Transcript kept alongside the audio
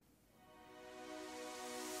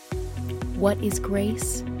What is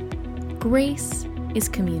grace? Grace is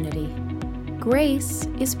community. Grace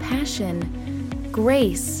is passion.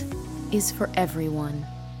 Grace is for everyone.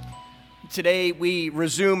 Today we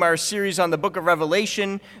resume our series on the book of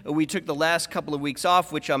Revelation. We took the last couple of weeks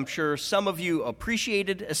off, which I'm sure some of you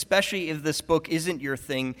appreciated, especially if this book isn't your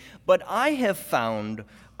thing. But I have found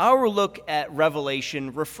our look at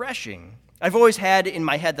Revelation refreshing. I've always had in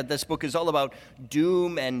my head that this book is all about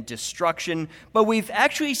doom and destruction, but we've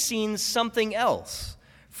actually seen something else.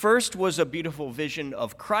 First was a beautiful vision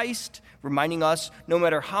of Christ, reminding us no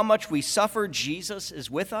matter how much we suffer, Jesus is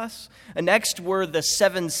with us. And next were the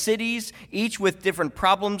 7 cities, each with different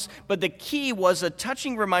problems, but the key was a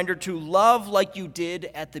touching reminder to love like you did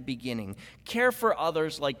at the beginning. Care for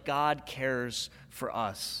others like God cares for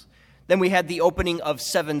us. Then we had the opening of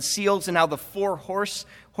 7 seals and how the 4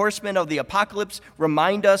 horsemen of the apocalypse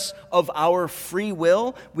remind us of our free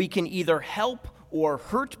will. We can either help or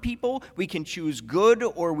hurt people. We can choose good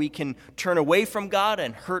or we can turn away from God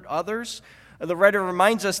and hurt others. The writer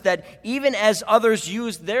reminds us that even as others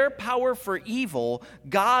use their power for evil,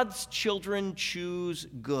 God's children choose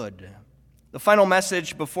good. The final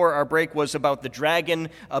message before our break was about the dragon,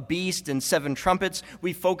 a beast, and 7 trumpets.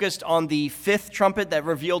 We focused on the 5th trumpet that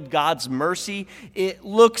revealed God's mercy. It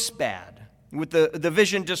looks bad, with the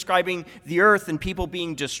vision describing the earth and people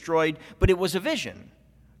being destroyed, but it was a vision.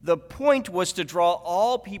 The point was to draw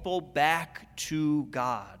all people back to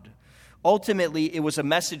God. Ultimately, it was a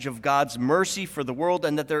message of God's mercy for the world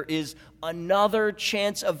and that there is another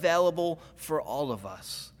chance available for all of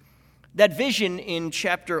us. That vision in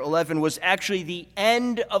chapter 11 was actually the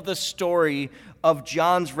end of the story of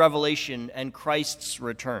John's revelation and Christ's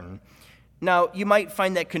return. Now, you might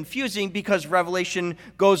find that confusing because Revelation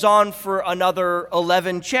goes on for another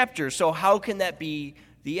 11 chapters. So how can that be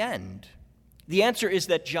the end? The answer is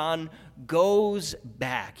that John goes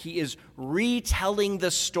back. He is retelling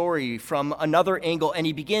the story from another angle, and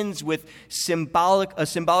he begins with a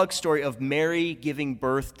symbolic story of Mary giving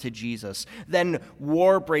birth to Jesus. Then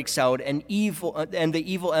war breaks out, and the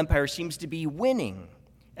evil empire seems to be winning,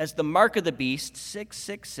 as the mark of the beast,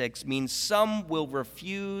 666, means some will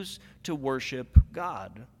refuse to worship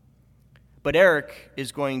God. But Eric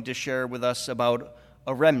is going to share with us about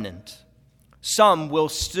a remnant. Some will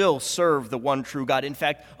still serve the one true God. In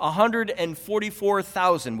fact,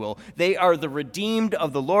 144,000 will. They are the redeemed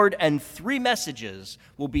of the Lord, and 3 messages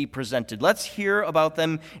will be presented. Let's hear about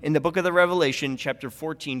them in the book of the Revelation, chapter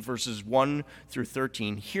 14, verses 1 through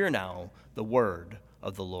 13. Hear now the word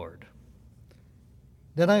of the Lord.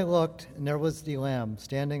 Then I looked, and there was the Lamb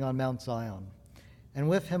standing on Mount Zion, and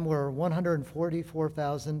with him were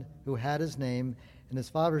 144,000 who had his name and his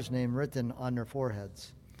Father's name written on their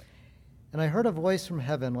foreheads. And I heard a voice from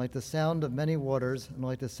heaven like the sound of many waters and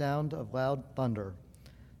like the sound of loud thunder.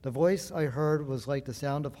 The voice I heard was like the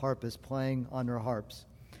sound of harpists playing on their harps.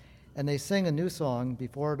 And they sing a new song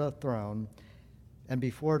before the throne and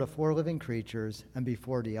before the 4 living creatures and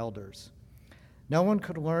before the elders. No one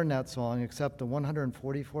could learn that song except the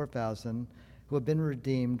 144,000 who have been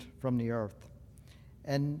redeemed from the earth.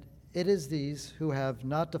 And it is these who have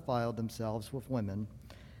not defiled themselves with women,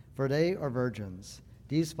 for they are virgins.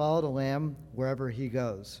 These follow the Lamb wherever he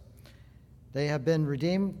goes. They have been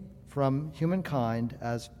redeemed from humankind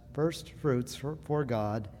as first fruits for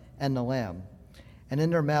God and the Lamb. And in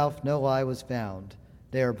their mouth no lie was found.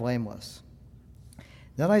 They are blameless.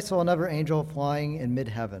 Then I saw another angel flying in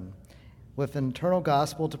mid-heaven, with an eternal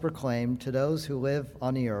gospel to proclaim to those who live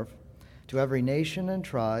on the earth, to every nation and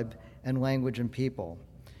tribe and language and people.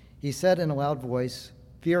 He said in a loud voice,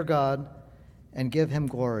 "Fear God, and give him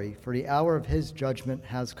glory, for the hour of his judgment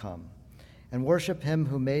has come. And worship him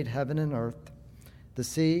who made heaven and earth, the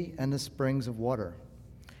sea and the springs of water."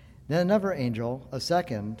 Then another angel, a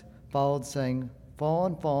second, followed, saying,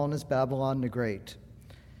 "Fallen, fallen is Babylon the Great.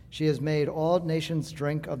 She has made all nations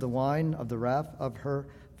drink of the wine of the wrath of her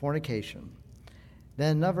fornication."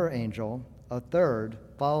 Then another angel, a third,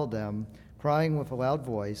 followed them, crying with a loud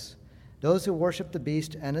voice, "Those who worship the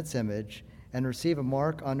beast and its image, and receive a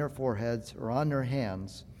mark on their foreheads or on their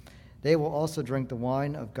hands, they will also drink the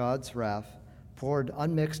wine of God's wrath, poured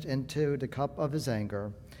unmixed into the cup of his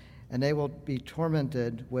anger, and they will be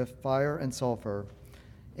tormented with fire and sulfur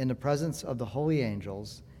in the presence of the holy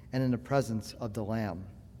angels and in the presence of the Lamb.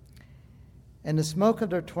 And the smoke of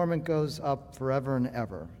their torment goes up forever and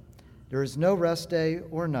ever. There is no rest day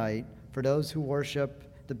or night for those who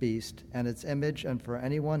worship the beast and its image, and for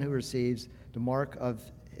anyone who receives the mark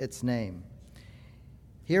of its name.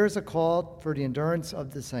 Here is a call for the endurance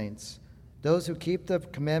of the saints, those who keep the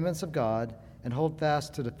commandments of God and hold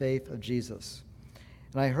fast to the faith of Jesus.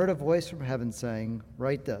 And I heard a voice from heaven saying,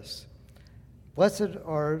 "Write this: Blessed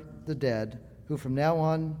are the dead who from now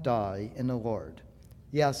on die in the Lord.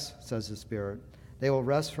 Yes, says the Spirit, they will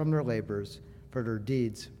rest from their labors, for their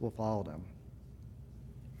deeds will follow them.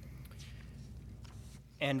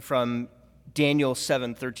 And from Daniel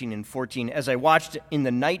 7:13 and 14, as I watched in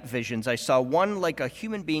the night visions, I saw one like a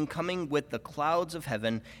human being coming with the clouds of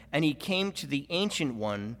heaven, and he came to the Ancient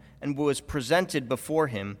One and was presented before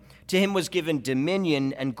him. To him was given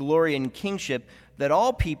dominion and glory and kingship, that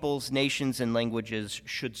all peoples, nations, and languages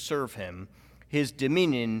should serve him. His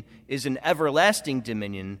dominion is an everlasting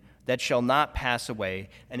dominion that shall not pass away,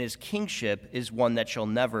 and his kingship is one that shall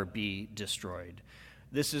never be destroyed.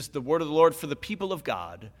 This is the word of the Lord for the people of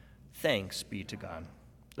God. Thanks be to God.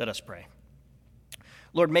 Let us pray.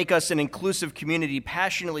 Lord, make us an inclusive community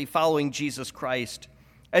passionately following Jesus Christ.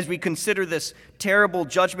 As we consider this terrible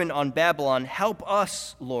judgment on Babylon, help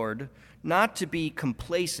us, Lord, not to be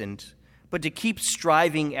complacent, but to keep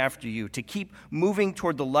striving after you, to keep moving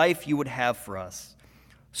toward the life you would have for us.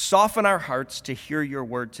 Soften our hearts to hear your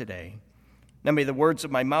word today. Now may the words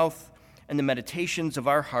of my mouth and the meditations of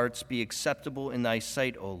our hearts be acceptable in thy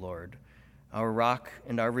sight, O Lord, our rock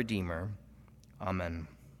and our redeemer. Amen.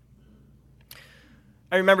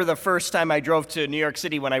 I remember the first time I drove to New York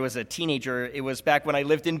City when I was a teenager. It was back when I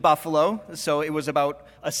lived in Buffalo, so it was about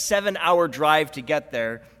a 7-hour drive to get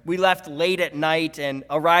there. We left late at night and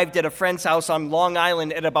arrived at a friend's house on Long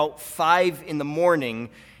Island at about 5 in the morning.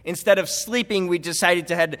 Instead of sleeping, we decided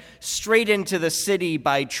to head straight into the city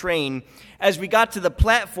by train. As we got to the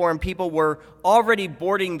platform, people were already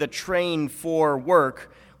boarding the train for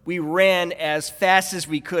work. We ran as fast as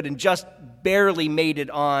we could and just barely made it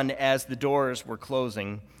on as the doors were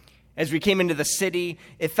closing. As we came into the city,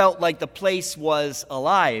 it felt like the place was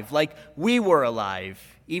alive, like we were alive,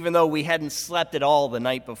 even though we hadn't slept at all the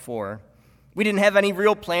night before. We didn't have any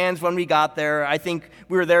real plans when we got there. I think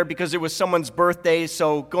we were there because it was someone's birthday,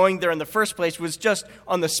 so going there in the first place was just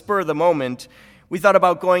on the spur of the moment. We thought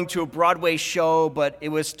about going to a Broadway show, but it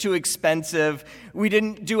was too expensive. We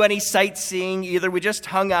didn't do any sightseeing either. We just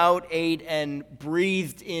hung out, ate, and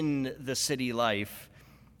breathed in the city life.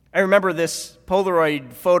 I remember this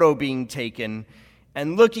Polaroid photo being taken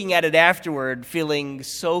and looking at it afterward, feeling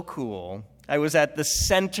so cool. I was at the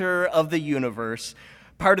center of the universe,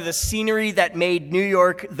 part of the scenery that made New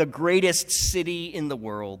York the greatest city in the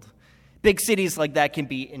world. Big cities like that can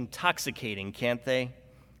be intoxicating, can't they?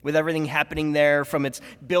 With everything happening there, from its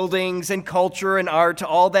buildings and culture and art to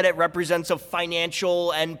all that it represents of financial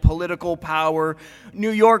and political power. New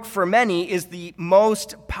York, for many, is the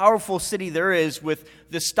most powerful city there is, with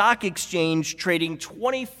the stock exchange trading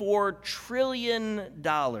 $24 trillion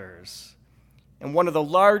and one of the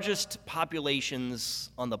largest populations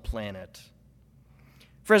on the planet.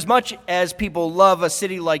 For as much as people love a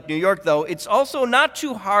city like New York, though, it's also not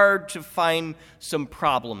too hard to find some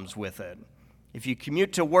problems with it. If you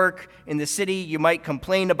commute to work in the city, you might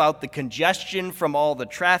complain about the congestion from all the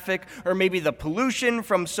traffic, or maybe the pollution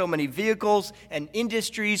from so many vehicles and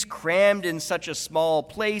industries crammed in such a small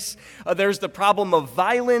place. There's the problem of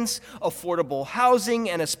violence, affordable housing,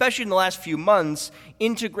 and especially in the last few months,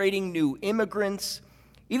 integrating new immigrants.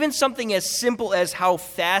 Even something as simple as how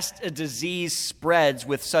fast a disease spreads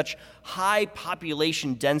with such high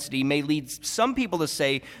population density may lead some people to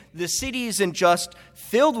say the city isn't just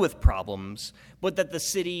filled with problems, but that the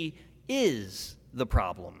city is the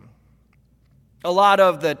problem. A lot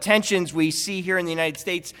of the tensions we see here in the United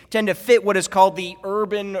States tend to fit what is called the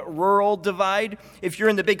urban-rural divide. If you're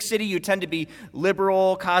in the big city, you tend to be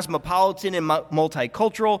liberal, cosmopolitan, and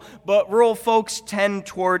multicultural, but rural folks tend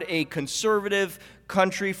toward a conservative,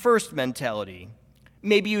 country-first mentality.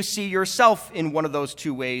 Maybe you see yourself in one of those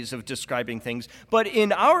two ways of describing things, but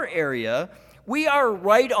in our area, we are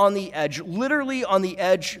right on the edge, literally on the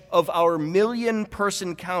edge of our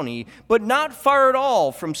million-person county, but not far at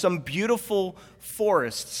all from some beautiful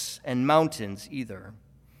forests and mountains either.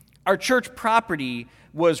 Our church property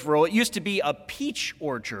was rural. It used to be a peach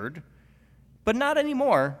orchard, but not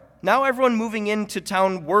anymore. Now everyone moving into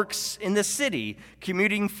town works in the city,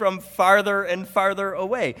 commuting from farther and farther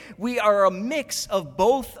away. We are a mix of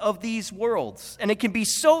both of these worlds, and it can be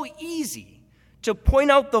so easy to point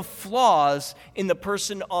out the flaws in the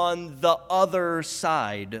person on the other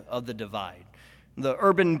side of the divide. The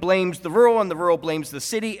urban blames the rural, and the rural blames the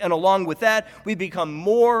city, and along with that, we become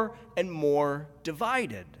more and more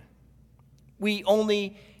divided. We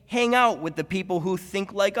only hang out with the people who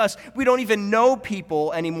think like us. We don't even know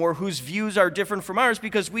people anymore whose views are different from ours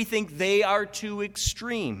because we think they are too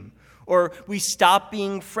extreme. Or we stop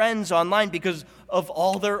being friends online because of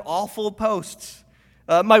all their awful posts.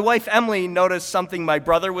 My wife Emily noticed something my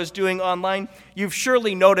brother was doing online. You've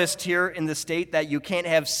surely noticed here in the state that you can't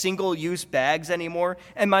have single-use bags anymore,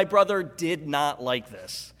 and my brother did not like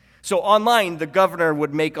this. So online, the governor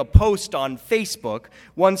would make a post on Facebook.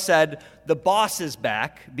 One said, "The boss is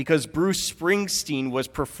back," because Bruce Springsteen was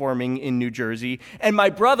performing in New Jersey, and my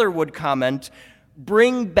brother would comment,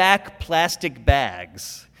 "Bring back plastic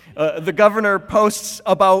bags." The governor posts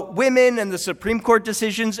about women and the Supreme Court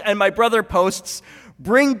decisions, and my brother posts,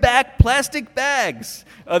 "Bring back plastic bags."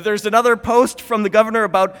 There's another post from the governor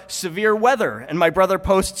about severe weather, and my brother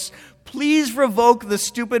posts, "Please revoke the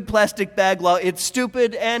stupid plastic bag law. It's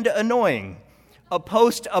stupid and annoying." A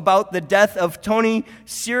post about the death of Tony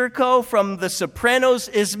Sirico from The Sopranos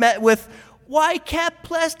is met with, "Why cap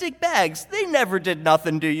plastic bags? They never did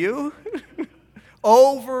nothing to you."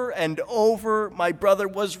 Over and over, my brother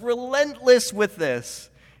was relentless with this.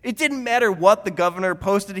 It didn't matter what the governor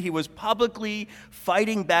posted. He was publicly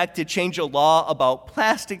fighting back to change a law about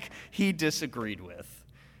plastic he disagreed with.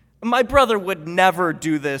 My brother would never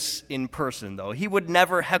do this in person, though. He would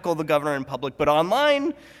never heckle the governor in public, but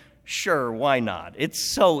online, sure, why not?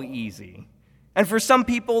 It's so easy. And for some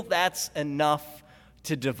people, that's enough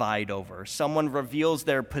to divide over. Someone reveals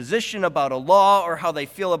their position about a law or how they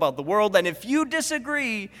feel about the world, and if you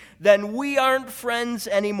disagree, then we aren't friends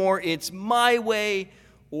anymore. It's my way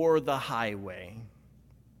or the highway.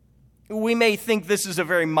 We may think this is a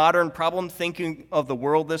very modern problem, thinking of the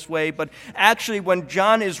world this way, but actually when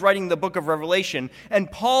John is writing the book of Revelation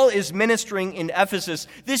and Paul is ministering in Ephesus,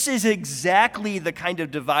 this is exactly the kind of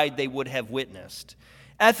divide they would have witnessed.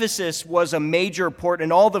 Ephesus was a major port,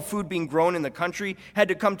 and all the food being grown in the country had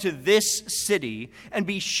to come to this city and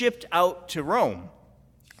be shipped out to Rome.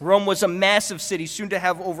 Rome was a massive city, soon to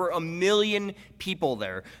have over 1 million people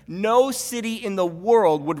there. No city in the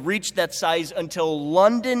world would reach that size until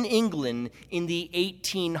London, England, in the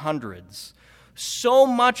 1800s. So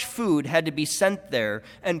much food had to be sent there,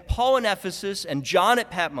 and Paul in Ephesus and John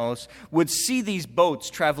at Patmos would see these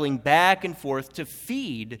boats traveling back and forth to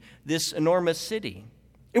feed this enormous city.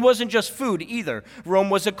 It wasn't just food either. Rome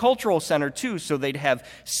was a cultural center too, so they'd have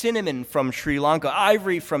cinnamon from Sri Lanka,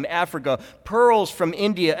 ivory from Africa, pearls from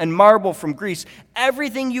India, and marble from Greece.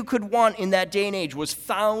 Everything you could want in that day and age was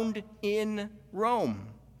found in Rome.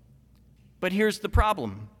 But here's the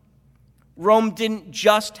problem. Rome didn't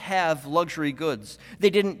just have luxury goods. They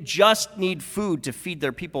didn't just need food to feed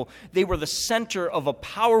their people. They were the center of a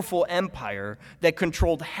powerful empire that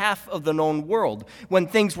controlled half of the known world. When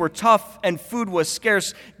things were tough and food was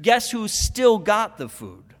scarce, guess who still got the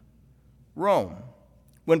food? Rome.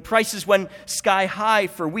 When prices went sky high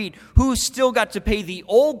for wheat, who still got to pay the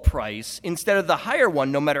old price instead of the higher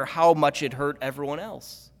one, no matter how much it hurt everyone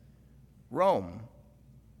else? Rome.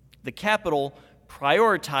 The capital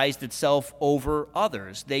prioritized itself over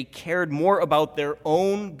others. They cared more about their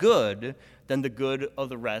own good than the good of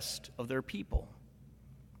the rest of their people.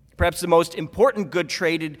 Perhaps the most important good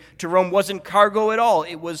traded to Rome wasn't cargo at all,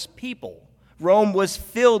 it was people. Rome was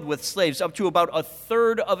filled with slaves, up to about a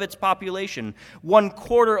third of its population.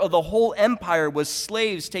 1/4 of the whole empire was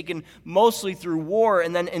slaves taken mostly through war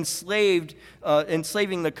and then enslaving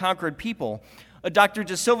the conquered people. Dr.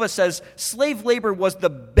 De Silva says slave labor was the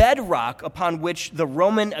bedrock upon which the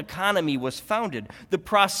Roman economy was founded. The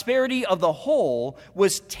prosperity of the whole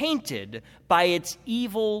was tainted by its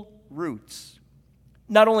evil roots.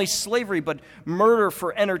 Not only slavery, but murder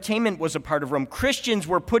for entertainment was a part of Rome. Christians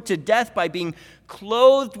were put to death by being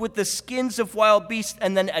clothed with the skins of wild beasts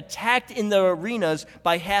and then attacked in the arenas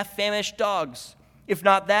by half-famished dogs. If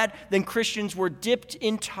not that, then Christians were dipped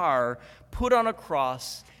in tar, put on a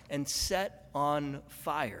cross, and set on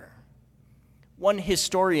fire. One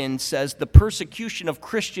historian says the persecution of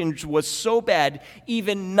Christians was so bad,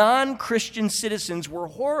 even non-Christian citizens were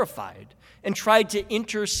horrified and tried to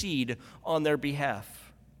intercede on their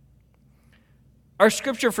behalf. Our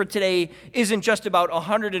scripture for today isn't just about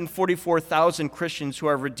 144,000 Christians who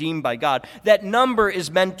are redeemed by God. That number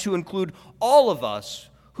is meant to include all of us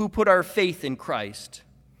who put our faith in Christ.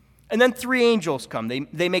 And then 3 angels come.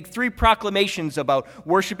 They make 3 proclamations about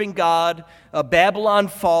worshiping God, Babylon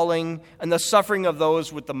falling, and the suffering of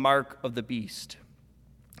those with the mark of the beast.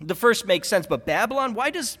 The first makes sense, but Babylon?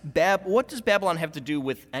 What does Babylon have to do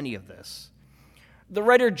with any of this? The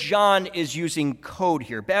writer John is using code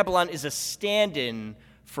here. Babylon is a stand-in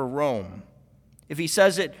for Rome. If he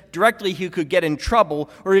says it directly, he could get in trouble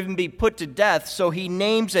or even be put to death, so he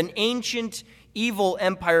names an ancient evil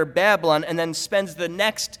empire, Babylon, and then spends the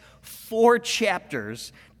next 4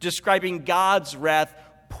 chapters describing God's wrath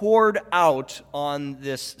poured out on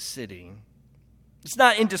this city. It's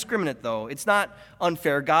not indiscriminate, though. It's not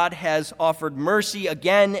unfair. God has offered mercy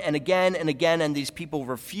again and again and again, and these people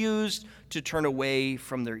refused to turn away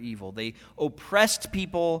from their evil. They oppressed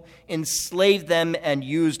people, enslaved them, and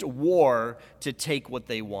used war to take what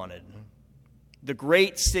they wanted. The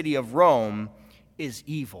great city of Rome is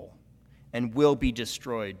evil and will be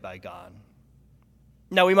destroyed by God.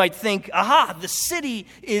 Now we might think, aha, the city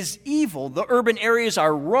is evil. The urban areas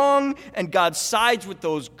are wrong, and God sides with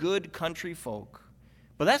those good country folk.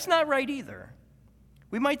 But that's not right either.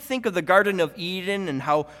 We might think of the Garden of Eden and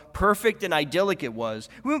how perfect and idyllic it was.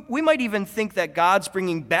 We might even think that God's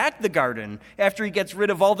bringing back the garden after he gets rid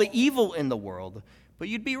of all the evil in the world. But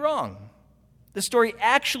you'd be wrong. The story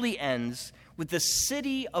actually ends with the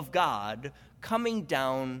city of God coming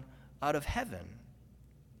down out of heaven.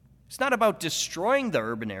 It's not about destroying the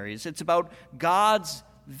urban areas. It's about God's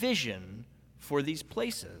vision for these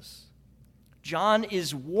places. John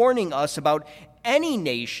is warning us about any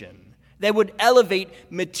nation that would elevate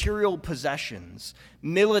material possessions,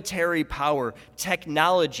 military power,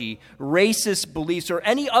 technology, racist beliefs, or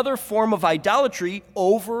any other form of idolatry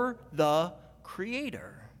over the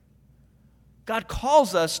Creator. God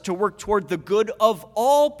calls us to work toward the good of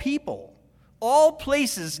all people. All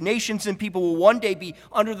places, nations, and people will one day be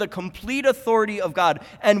under the complete authority of God.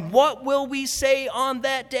 And what will we say on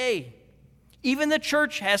that day? Even the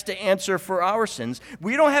church has to answer for our sins.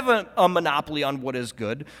 We don't have a monopoly on what is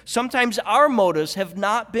good. Sometimes our motives have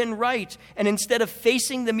not been right, and instead of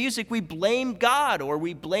facing the music, we blame God or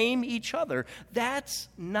we blame each other. That's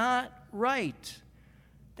not right.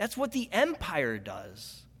 That's what the empire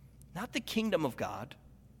does, not the kingdom of God.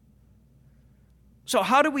 So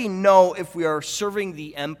how do we know if we are serving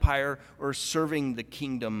the empire or serving the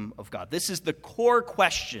kingdom of God? This is the core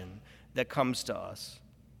question that comes to us.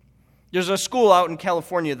 There's a school out in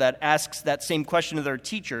California that asks that same question to their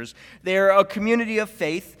teachers. They're a community of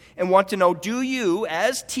faith and want to know, do you,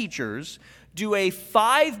 as teachers, do a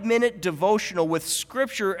 5-minute devotional with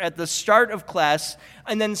Scripture at the start of class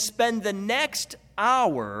and then spend the next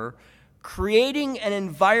hour creating an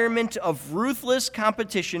environment of ruthless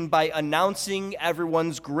competition by announcing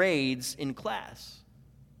everyone's grades in class?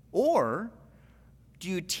 Or do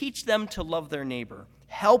you teach them to love their neighbor,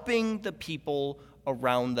 helping the people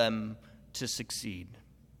around them to succeed?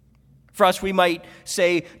 For us, we might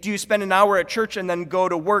say, do you spend an hour at church and then go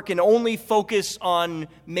to work and only focus on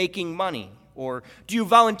making money? Or do you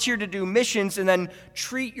volunteer to do missions and then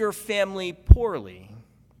treat your family poorly?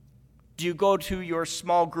 Do you go to your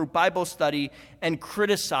small group Bible study and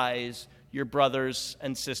criticize your brothers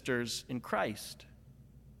and sisters in Christ?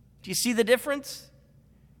 Do you see the difference?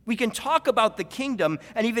 We can talk about the kingdom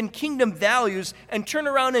and even kingdom values and turn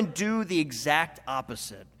around and do the exact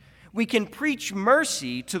opposite. We can preach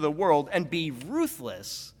mercy to the world and be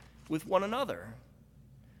ruthless with one another.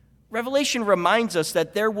 Revelation reminds us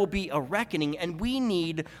that there will be a reckoning, and we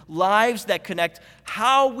need lives that connect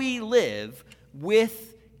how we live with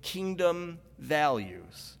kingdom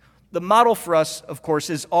values. The model for us, of course,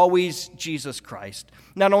 is always Jesus Christ.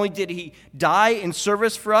 Not only did he die in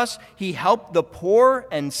service for us, he helped the poor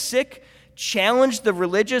and sick, challenged the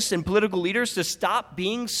religious and political leaders to stop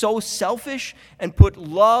being so selfish and put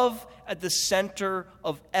love at the center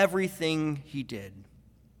of everything he did.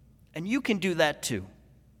 And you can do that too.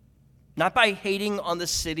 Not by hating on the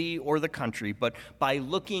city or the country, but by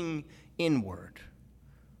looking inward.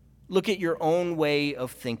 Look at your own way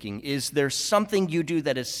of thinking. Is there something you do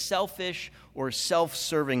that is selfish or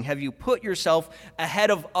self-serving? Have you put yourself ahead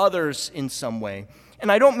of others in some way? And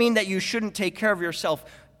I don't mean that you shouldn't take care of yourself.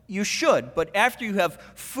 You should, but after you have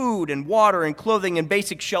food and water and clothing and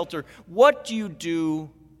basic shelter, what do you do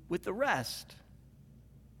with the rest?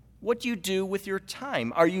 What do you do with your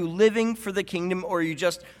time? Are you living for the kingdom, or are you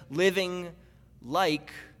just living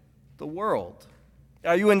like the world?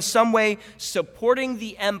 Are you in some way supporting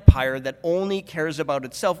the empire that only cares about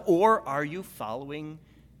itself, or are you following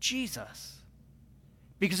Jesus?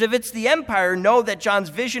 Because if it's the empire, know that John's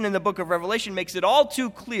vision in the book of Revelation makes it all too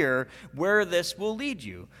clear where this will lead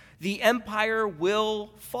you. The empire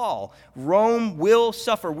will fall. Rome will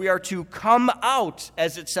suffer. We are to come out,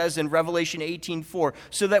 as it says in Revelation 18:4,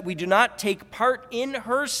 so that we do not take part in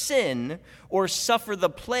her sin or suffer the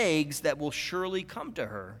plagues that will surely come to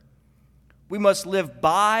her. We must live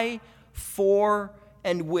by, for,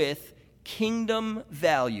 and with kingdom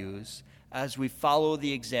values as we follow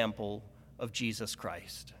the example of Jesus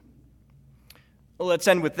Christ. Well, let's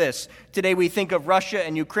end with this. Today we think of Russia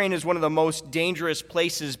and Ukraine as one of the most dangerous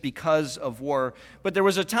places because of war. But there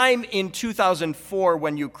was a time in 2004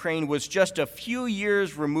 when Ukraine was just a few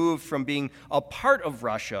years removed from being a part of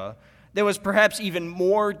Russia that was perhaps even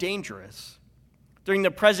more dangerous. During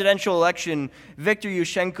the presidential election, Viktor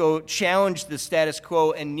Yushchenko challenged the status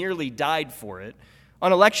quo and nearly died for it.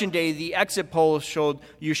 On election day, the exit polls showed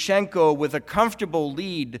Yushchenko with a comfortable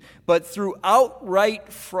lead, but through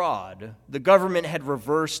outright fraud, the government had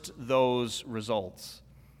reversed those results.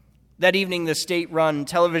 That evening, the state-run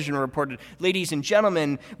television reported, "Ladies and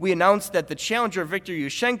gentlemen, we announced that the challenger, Viktor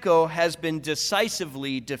Yushchenko, has been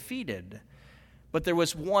decisively defeated." But there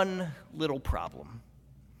was one little problem.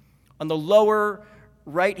 On the lower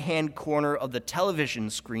right-hand corner of the television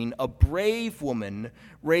screen, a brave woman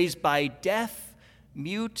raised by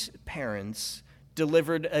deaf-mute parents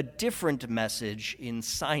delivered a different message in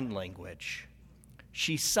sign language.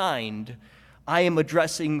 She signed, "I am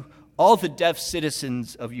addressing all the deaf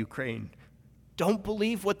citizens of Ukraine. Don't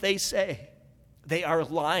believe what they say. They are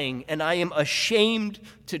lying, and I am ashamed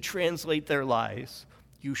to translate their lies.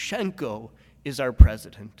 Yushchenko is our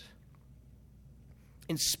president."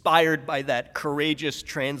 Inspired by that courageous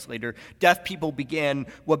translator, deaf people began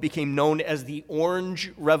what became known as the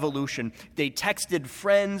Orange Revolution. They texted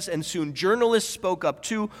friends, and soon journalists spoke up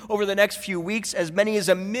too. Over the next few weeks, as many as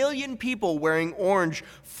 1 million people wearing orange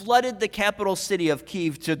flooded the capital city of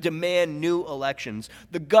Kyiv to demand new elections.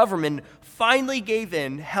 The government finally gave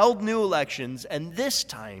in, held new elections, and this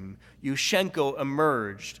time Yushchenko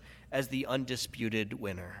emerged as the undisputed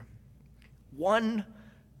winner. One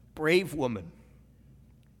brave woman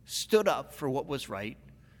stood up for what was right,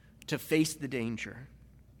 to face the danger.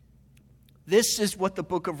 This is what the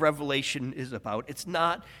book of Revelation is about. It's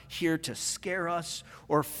not here to scare us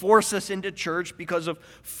or force us into church because of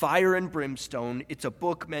fire and brimstone. It's a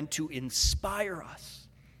book meant to inspire us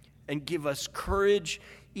and give us courage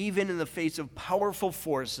even in the face of powerful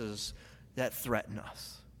forces that threaten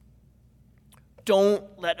us.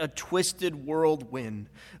 Don't let a twisted world win.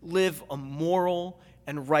 Live a moral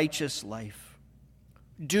and righteous life.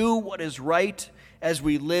 Do what is right as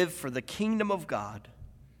we live for the kingdom of God.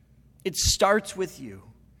 It starts with you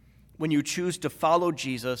when you choose to follow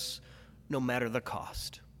Jesus no matter the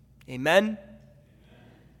cost. Amen?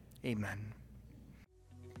 Amen.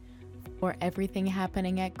 For everything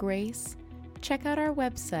happening at Grace, check out our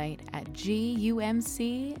website at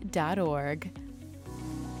gumc.org.